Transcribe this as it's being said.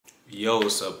Yo,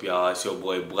 what's up, y'all? It's your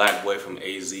boy Black Boy from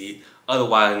AZ,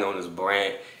 otherwise known as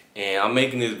Brant, and I'm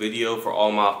making this video for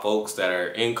all my folks that are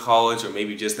in college or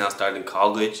maybe just now starting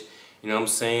college. You know what I'm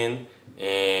saying?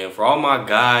 And for all my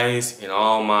guys and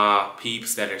all my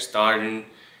peeps that are starting,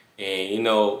 and you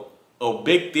know, a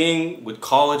big thing with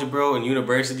college, bro, and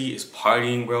university is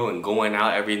partying, bro, and going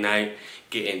out every night,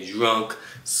 getting drunk,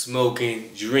 smoking,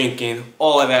 drinking,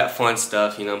 all of that fun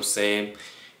stuff. You know what I'm saying?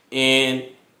 And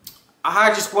I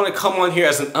just want to come on here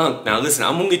as an unk. Now listen,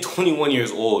 I'm only 21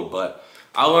 years old, but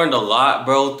I learned a lot,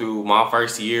 bro, through my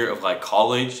first year of like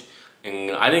college.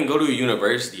 And I didn't go to a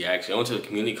university, actually. I went to a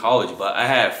community college, but I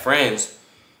had friends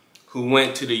who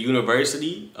went to the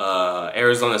university,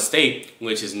 Arizona State,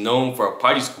 which is known for a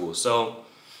party school. So,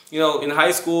 you know, in high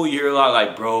school, you hear a lot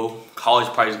like, bro, college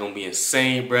parties gonna be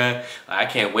insane, bruh. I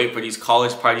can't wait for these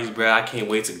college parties, bruh. I can't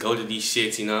wait to go to these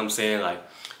shits, you know what I'm saying? Like,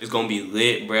 it's gonna be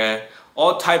lit, bruh.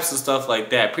 All types of stuff like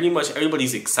that. Pretty much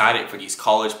everybody's excited for these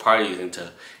college parties and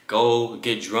to go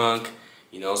get drunk.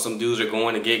 You know, some dudes are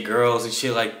going to get girls and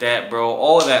shit like that, bro.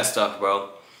 All of that stuff, bro.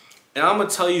 And I'm gonna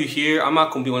tell you here, I'm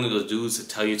not gonna be one of those dudes to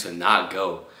tell you to not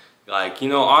go. Like, you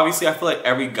know, obviously I feel like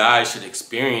every guy should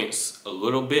experience a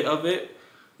little bit of it.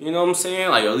 You know what I'm saying?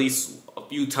 Like at least a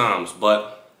few times.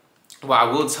 But what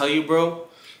I will tell you, bro,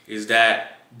 is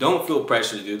that don't feel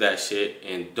pressure to do that shit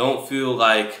and don't feel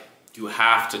like you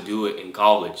have to do it in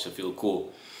college to feel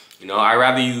cool. You know, I'd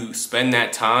rather you spend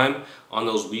that time on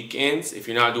those weekends. If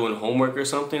you're not doing homework or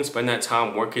something, spend that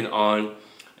time working on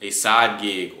a side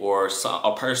gig or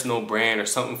a personal brand or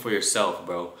something for yourself,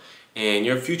 bro. And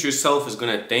your future self is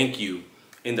gonna thank you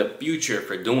in the future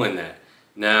for doing that.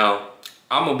 Now,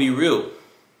 I'm gonna be real.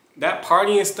 That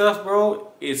partying stuff,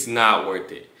 bro, it's not worth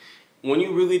it. When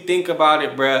you really think about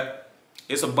it, bruh,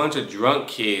 it's a bunch of drunk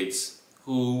kids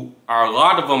who are, a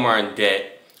lot of them are in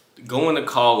debt, going to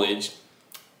college,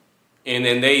 and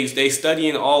then they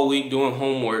studying all week doing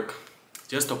homework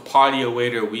just to party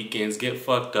away their weekends, get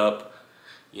fucked up,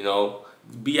 you know,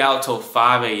 be out till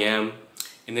 5 a.m.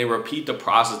 and then repeat the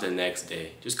process the next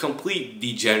day. Just complete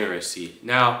degeneracy.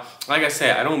 Now, like I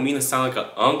said, I don't mean to sound like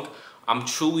an unk. I'm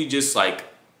truly just like,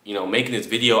 you know, making this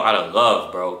video out of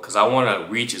love, bro, because I want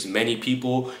to reach as many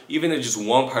people. Even if just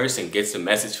one person gets the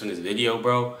message from this video,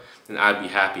 bro, then I'd be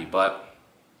happy. But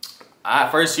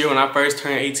first year when I first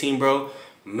turned 18, bro,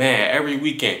 man, every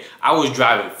weekend I was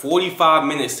driving 45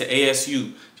 minutes to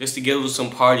ASU just to get to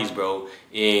some parties, bro,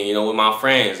 and you know, with my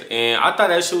friends. And I thought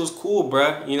that shit was cool,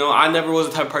 bro. You know, I never was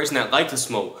the type of person that liked to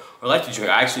smoke or liked to drink.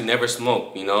 I actually never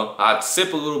smoked, you know. I'd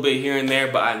sip a little bit here and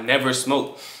there, but I never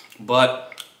smoked.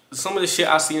 But some of the shit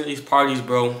I seen at these parties,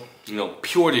 bro, you know,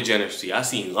 pure degeneracy. I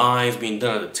seen lines being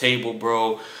done at the table,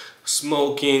 bro,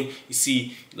 smoking. You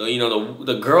see, you know,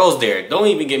 the girls there. Don't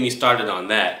even get me started on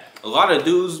that. A lot of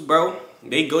dudes, bro,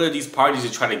 they go to these parties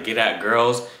to try to get at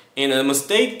girls. And a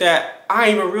mistake that I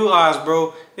didn't even realize,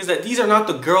 bro, is that these are not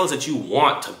the girls that you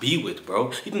want to be with,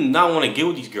 bro. You do not want to get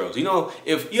with these girls. You know,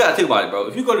 if you gotta think about it, bro.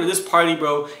 If you go to this party,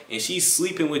 bro, and she's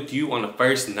sleeping with you on the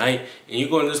first night, and you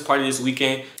go to this party this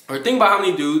weekend, or think about how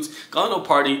many dudes go to a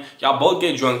party, y'all both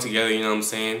get drunk together, you know what I'm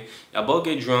saying? Y'all both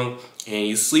get drunk, and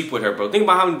you sleep with her, bro. Think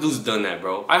about how many dudes done that,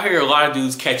 bro. I hear a lot of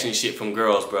dudes catching shit from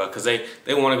girls, bro, because they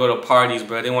want to go to parties,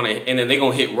 bro. They want to, and then they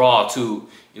gonna hit raw, too.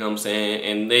 You know what I'm saying?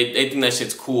 And they think that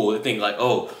shit's cool. They think like,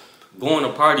 oh, going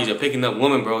to parties or picking up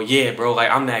women, bro. Yeah, bro, like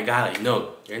I'm that guy. Like,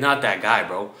 no, you're not that guy,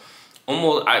 bro.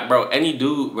 Bro, any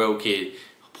dude, bro, kid,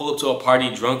 pull up to a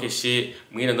party drunk as shit,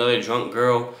 meet another drunk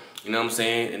girl, you know what I'm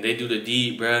saying? And they do the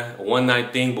deed, bro, a one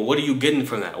night thing. But what are you getting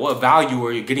from that? What value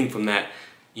are you getting from that?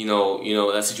 You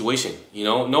know, that situation, you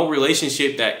know, no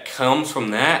relationship that comes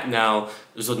from that. Now,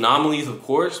 there's anomalies, of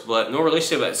course, but no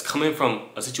relationship that's coming from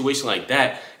a situation like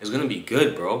that is going to be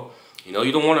good, bro. You know,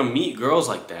 you don't want to meet girls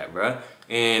like that, bro.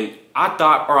 And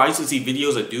I used to see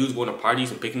videos of dudes going to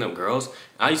parties and picking up girls. And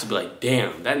I used to be like,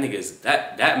 damn, that nigga's,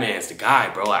 that man's the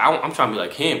guy, bro. Like, I'm trying to be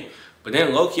like him. But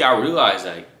then low-key, I realized,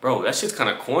 like, bro, that shit's kind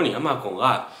of corny. I'm not going to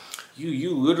lie.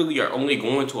 You literally are only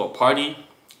going to a party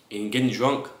and getting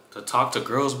drunk to talk to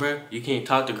girls, bro. You can't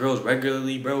talk to girls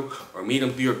regularly, bro, or meet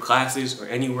them through your classes or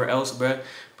anywhere else, bro.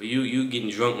 But you getting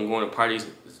drunk and going to parties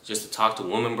just to talk to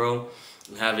women, bro,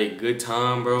 and have a good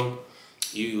time, bro.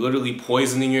 You literally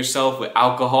poisoning yourself with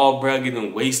alcohol, bro,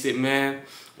 getting wasted, man.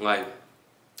 Like,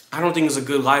 I don't think it's a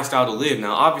good lifestyle to live.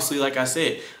 Now, obviously, like I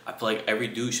said, I feel like every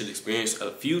dude should experience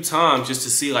a few times just to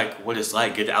see, like, what it's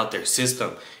like, get out their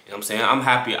system. You know what I'm saying? I'm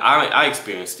happy I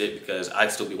experienced it because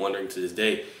I'd still be wondering to this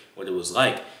day what it was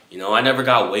like. You know, I never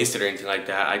got wasted or anything like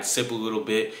that. I'd sip a little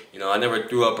bit. You know, I never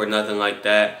threw up or nothing like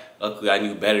that. Luckily, I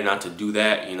knew better not to do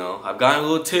that. You know, I've gotten a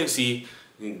little tipsy,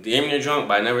 damn near drunk,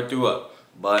 but I never threw up.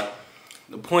 But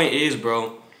the point is,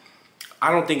 bro,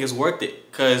 I don't think it's worth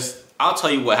it. Cause I'll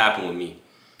tell you what happened with me.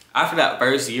 After that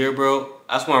first year, bro,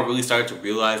 that's when I really started to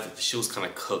realize that the shit was kind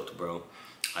of cooked, bro.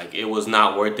 Like, it was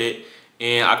not worth it.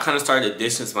 And I kind of started to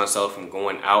distance myself from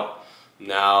going out.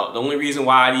 Now, the only reason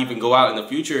why I'd even go out in the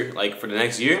future, like for the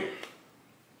next year,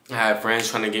 I had friends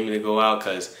trying to get me to go out,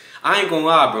 because I ain't gonna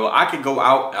lie, bro. I could go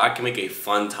out and I can make a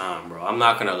fun time, bro. I'm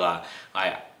not gonna lie.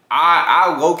 Like,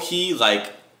 I low-key,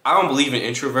 like, I don't believe in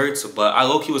introverts, but I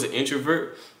low-key was an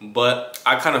introvert. But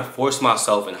I kind of forced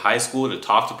myself in high school to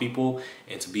talk to people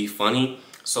and to be funny.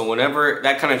 So whenever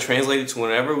that kind of translated to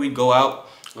whenever we go out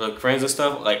with like friends and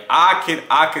stuff, like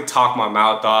I could talk my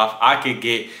mouth off. I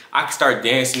could start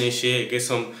dancing and shit, get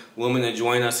some women to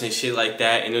join us and shit like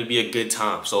that, and it would be a good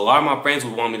time. So a lot of my friends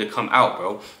would want me to come out,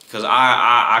 bro, because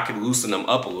I could loosen them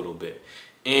up a little bit.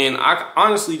 And I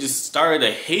honestly just started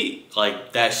to hate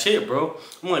like that shit, bro.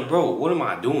 I'm like, bro, what am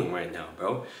I doing right now,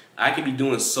 bro? I could be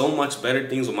doing so much better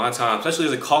things with my time, especially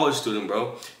as a college student,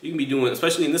 bro. You can be doing,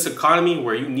 especially in this economy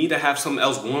where you need to have something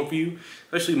else going for you,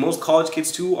 especially most college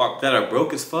kids too that are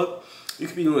broke as fuck. You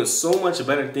could be doing so much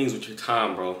better things with your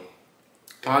time, bro,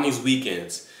 on these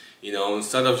weekends. You know,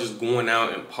 instead of just going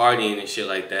out and partying and shit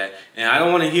like that. And I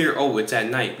don't want to hear, oh, it's at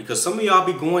night, because some of y'all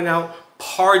be going out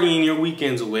partying your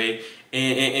weekends away,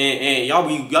 and y'all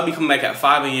be coming back at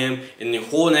 5 a.m. and the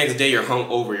whole next day you're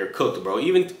hungover, you're cooked, bro.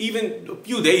 Even a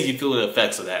few days you feel the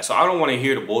effects of that. So I don't want to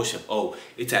hear the bullshit. Oh,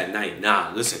 it's at night.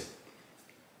 Nah, listen.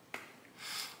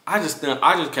 I just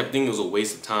kept thinking it was a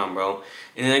waste of time, bro.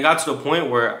 And then it got to the point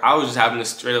where I was just having to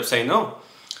straight up say no.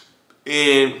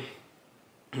 And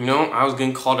you know, I was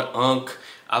getting called an unk.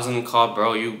 I was getting called,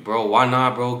 bro, why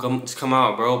not, bro? Just come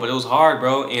out, bro. But it was hard,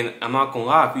 bro. And I'm not gonna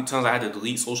lie, a few times I had to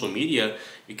delete social media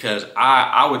because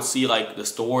I would see like the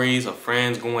stories of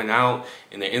friends going out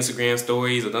and their Instagram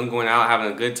stories of them going out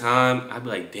having a good time. I'd be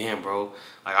like, damn, bro.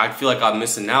 Like, I feel like I'm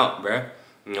missing out, bro.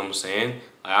 You know what I'm saying?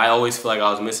 Like, I always feel like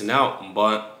I was missing out.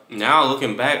 But now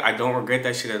looking back, I don't regret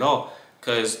that shit at all.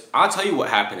 Cause I'll tell you what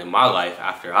happened in my life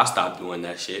after I stopped doing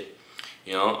that shit.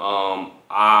 You know,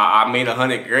 I made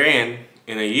 $100 grand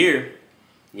in a year.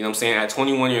 You know what I'm saying? At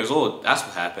 21 years old, that's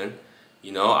what happened.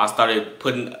 You know, I started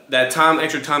putting that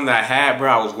extra time that I had, bro,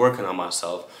 I was working on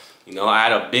myself. You know, I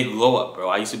had a big glow up, bro.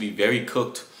 I used to be very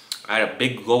cooked. I had a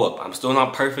big glow up. I'm still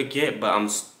not perfect yet,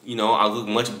 but you know, I look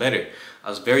much better. I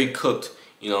was very cooked.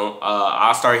 You know,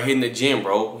 I started hitting the gym,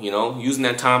 bro. You know, using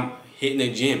that time hitting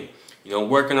the gym. You know,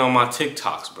 working on my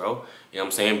TikToks, bro. You know what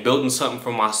I'm saying? Building something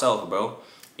for myself, bro.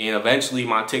 And eventually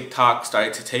my TikTok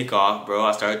started to take off, bro.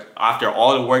 I started, after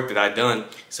all the work that I'd done,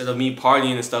 instead of me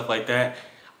partying and stuff like that,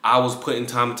 I was putting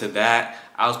time into that.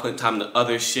 I was putting time into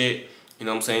other shit. You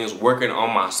know what I'm saying? Just working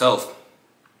on myself.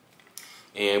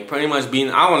 And pretty much being,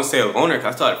 I don't want to say a loner,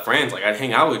 because I still had friends. Like, I'd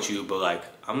hang out with you, but like,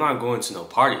 I'm not going to no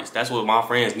parties. That's what my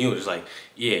friends knew. It's like,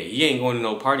 yeah, you ain't going to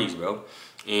no parties, bro.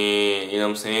 And you know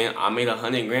what I'm saying? I made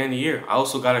 $100 grand a year. I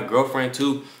also got a girlfriend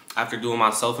too, after doing my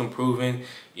self-improving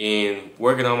and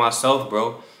working on myself,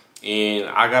 bro. And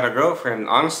I got a girlfriend.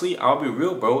 Honestly, I'll be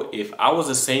real, bro. If I was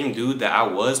the same dude that I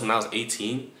was when I was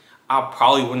 18, I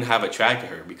probably wouldn't have attracted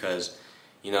her, because,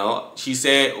 you know, she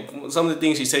said, some of the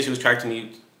things she said she was attracted to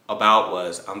me about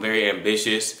was I'm very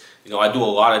ambitious. You know, I do a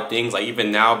lot of things. Like,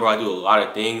 even now, bro, I do a lot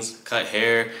of things. Cut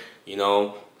hair, you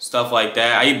know, stuff like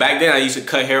that. Back then, I used to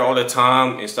cut hair all the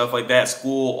time and stuff like that.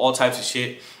 School, all types of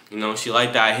shit. You know, she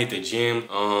liked that I hit the gym.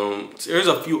 There's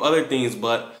a few other things,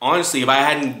 but honestly, if I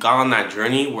hadn't gone on that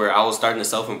journey where I was starting to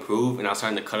self-improve and I was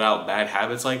starting to cut out bad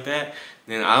habits like that,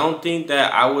 then I don't think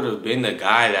that I would have been the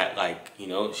guy that, like, you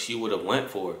know, she would have went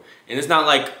for. And it's not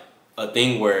like a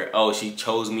thing where, oh, she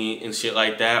chose me and shit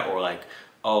like that, or like,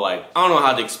 oh, like, I don't know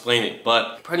how to explain it,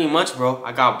 but pretty much, bro,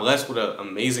 I got blessed with an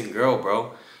amazing girl,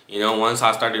 bro. You know, once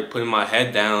I started putting my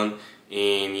head down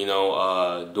and, you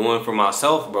know, doing for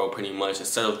myself, bro, pretty much,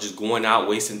 instead of just going out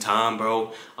wasting time,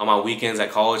 bro, on my weekends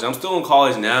at college. I'm still in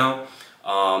college now.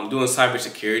 I'm doing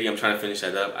cybersecurity. I'm trying to finish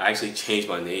that up. I actually changed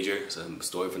my major. It's a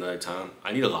story for another time.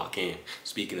 I need to lock in,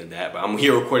 speaking of that. But I'm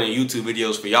here recording YouTube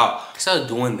videos for y'all. Instead of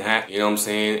doing that, you know what I'm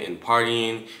saying, and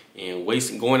partying and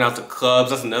wasting, going out to clubs.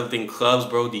 That's another thing. Clubs,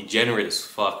 bro, degenerate as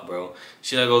fuck, bro.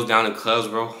 Shit that goes down in clubs,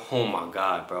 bro. Oh my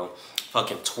God, bro.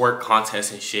 Fucking twerk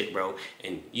contests and shit, bro.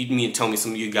 And you mean to tell me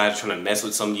some of you guys are trying to mess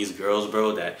with some of these girls,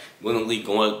 bro, that willingly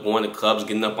going to clubs,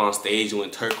 getting up on stage, doing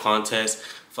twerk contests,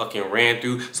 fucking ran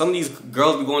through. Some of these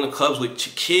girls be going to clubs with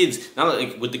kids, not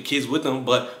like with the kids with them,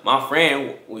 but my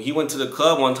friend, when he went to the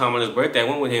club one time on his birthday, I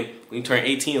went with him when he turned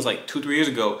 18, it was like 2-3 years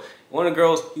ago. One of the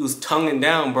girls, he was tonguing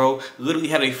down, bro. Literally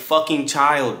had a fucking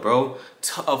child, bro.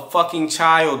 A fucking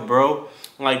child, bro.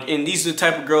 Like, and these are the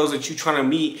type of girls that you trying to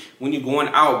meet when you're going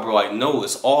out, bro. Like, no,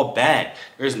 it's all bad.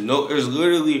 There's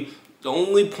literally, the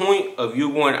only point of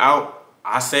you going out,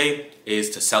 I say,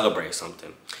 is to celebrate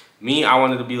something. Me, I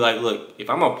wanted to be like, look, if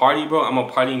I'm a party, bro, I'm a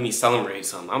party me celebrating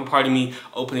something. I'm a party me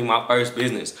opening my first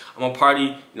business. I'm a party,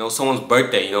 you know, someone's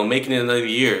birthday, you know, making it another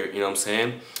year, you know what I'm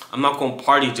saying? I'm not gonna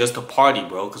party just to party,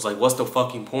 bro, because, like, what's the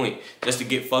fucking point? Just to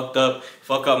get fucked up,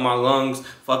 fuck up my lungs,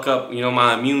 fuck up, you know,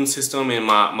 my immune system and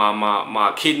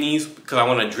my kidneys because I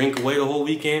want to drink away the whole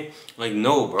weekend? Like,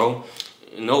 no, bro.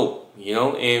 No, you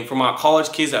know? And for my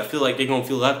college kids that feel like they're gonna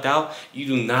feel left out, you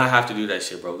do not have to do that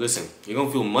shit, bro. Listen, you're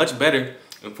gonna feel much better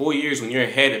in 4 years when you're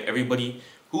ahead of everybody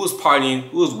who was partying,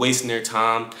 who was wasting their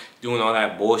time doing all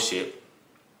that bullshit.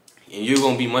 And you're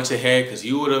gonna be much ahead because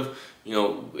you would have, you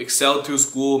know, excelled through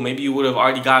school. Maybe you would have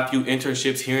already got a few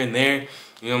internships here and there,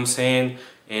 you know what I'm saying?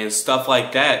 And stuff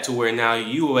like that, to where now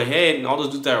you were ahead, and all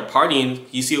those dudes that are partying,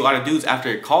 you see a lot of dudes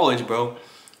after college, bro,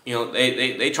 you know,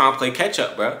 they try to play catch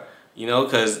up, bro. You know,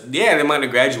 because, yeah, they might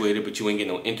have graduated, but you ain't get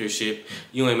no internship.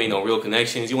 You ain't made no real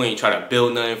connections. You ain't try to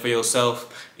build nothing for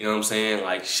yourself. You know what I'm saying?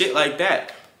 Like, shit like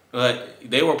that. But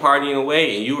they were partying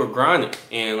away, and you were grinding.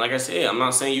 And like I said, I'm not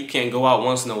saying you can't go out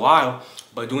once in a while,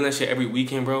 but doing that shit every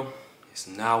weekend, bro, it's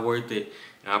not worth it.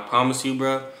 And I promise you,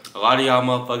 bro, a lot of y'all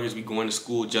motherfuckers be going to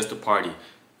school just to party.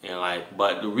 And, like,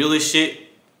 but the realest shit,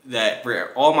 that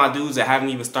for all my dudes that haven't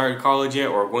even started college yet,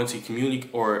 or going to community,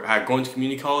 or are going to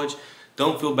community college,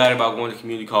 don't feel bad about going to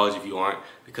community college if you aren't,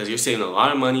 because you're saving a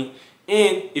lot of money.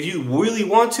 And if you really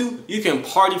want to, you can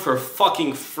party for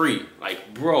fucking free.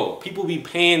 Like, bro, people be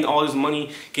paying all this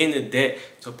money, getting into debt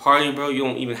to party, bro. You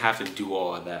don't even have to do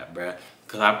all of that, bro.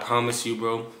 Because I promise you,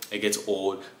 bro, it gets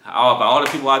old. All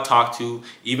the people I talk to,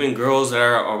 even girls that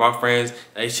are my friends,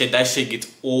 that shit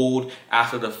gets old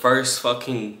after the first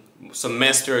fucking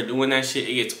semester of doing that shit.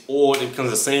 It gets old. It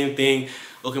becomes the same thing.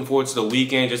 Looking forward to the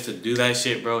weekend just to do that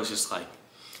shit, bro. It's just like,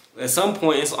 at some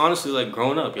point, it's honestly like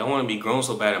growing up. Y'all want to be grown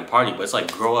so bad and party, but it's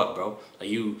like, grow up, bro. Like,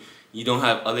 you don't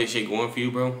have other shit going for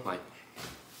you, bro. Like,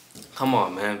 come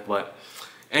on, man. But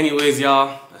anyways,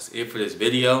 y'all, that's it for this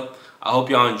video. I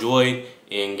hope y'all enjoyed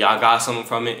and y'all got something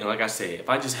from it. And like I said, if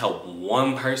I just help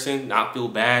one person not feel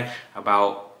bad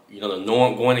about, you know, the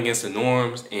norm, going against the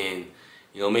norms, and,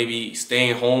 you know, maybe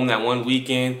staying home that one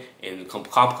weekend and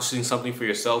accomplishing something for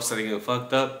yourself, so they get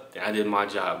fucked up, then I did my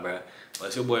job, bro. But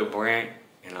it's your boy Brant,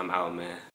 and I'm out, man.